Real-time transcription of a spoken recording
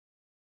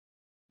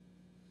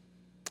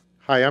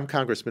Hi, I'm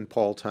Congressman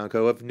Paul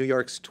Tonko of New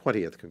York's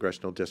 20th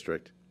Congressional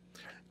District.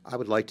 I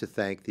would like to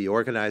thank the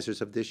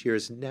organizers of this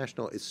year's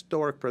National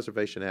Historic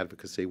Preservation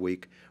Advocacy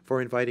Week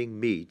for inviting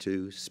me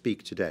to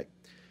speak today.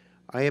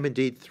 I am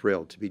indeed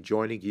thrilled to be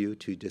joining you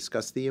to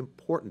discuss the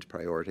important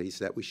priorities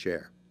that we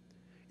share.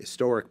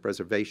 Historic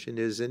preservation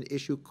is an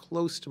issue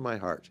close to my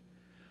heart.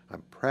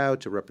 I'm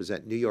proud to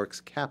represent New York's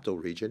capital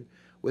region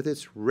with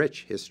its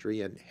rich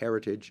history and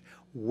heritage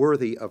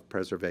worthy of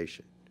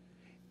preservation.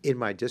 In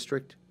my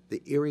district,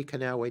 the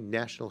Erie-Canalway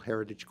National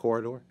Heritage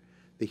Corridor,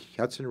 the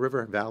Hudson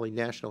River Valley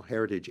National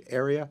Heritage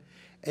Area,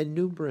 and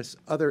numerous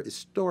other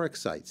historic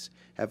sites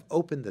have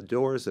opened the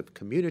doors of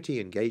community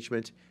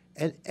engagement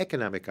and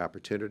economic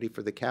opportunity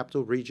for the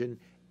capital region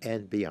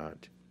and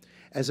beyond.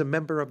 As a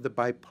member of the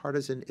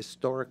Bipartisan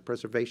Historic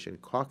Preservation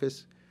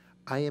Caucus,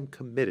 I am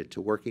committed to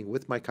working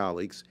with my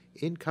colleagues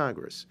in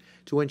Congress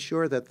to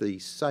ensure that the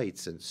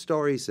sites and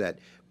stories that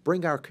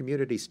bring our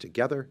communities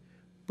together,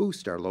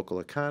 boost our local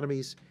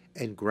economies,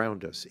 and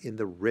ground us in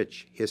the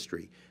rich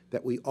history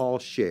that we all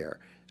share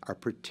are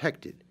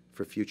protected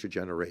for future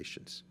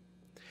generations.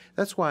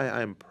 That's why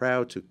I'm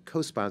proud to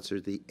co-sponsor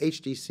the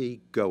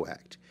HDC GO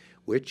Act,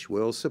 which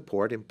will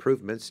support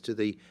improvements to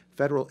the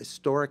Federal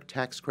Historic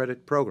Tax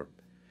Credit Program.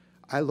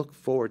 I look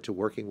forward to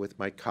working with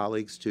my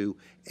colleagues to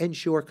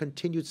ensure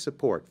continued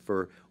support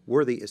for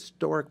worthy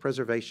historic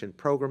preservation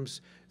programs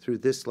through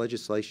this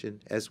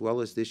legislation as well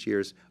as this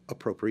year's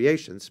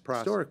appropriations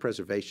process. Historic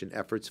preservation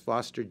efforts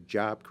foster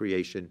job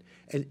creation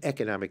and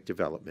economic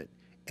development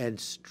and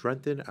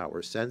strengthen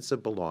our sense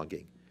of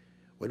belonging.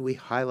 When we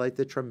highlight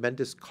the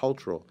tremendous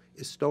cultural,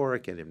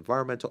 historic, and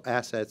environmental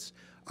assets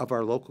of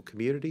our local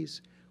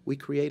communities, we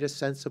create a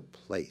sense of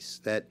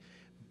place that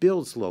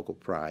builds local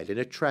pride and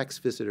attracts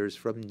visitors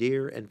from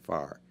near and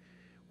far.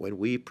 When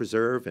we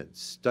preserve and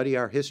study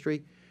our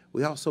history,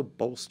 we also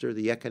bolster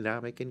the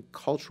economic and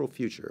cultural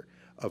future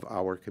of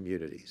our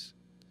communities.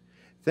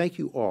 Thank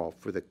you all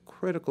for the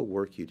critical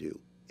work you do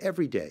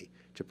every day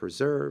to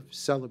preserve,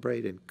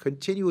 celebrate, and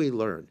continually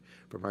learn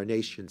from our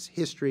nation's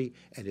history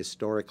and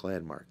historic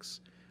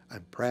landmarks.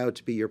 I'm proud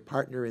to be your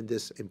partner in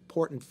this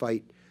important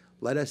fight.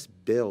 Let us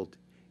build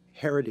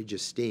heritage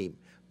esteem,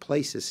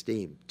 place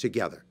esteem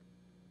together.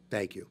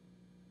 Thank you.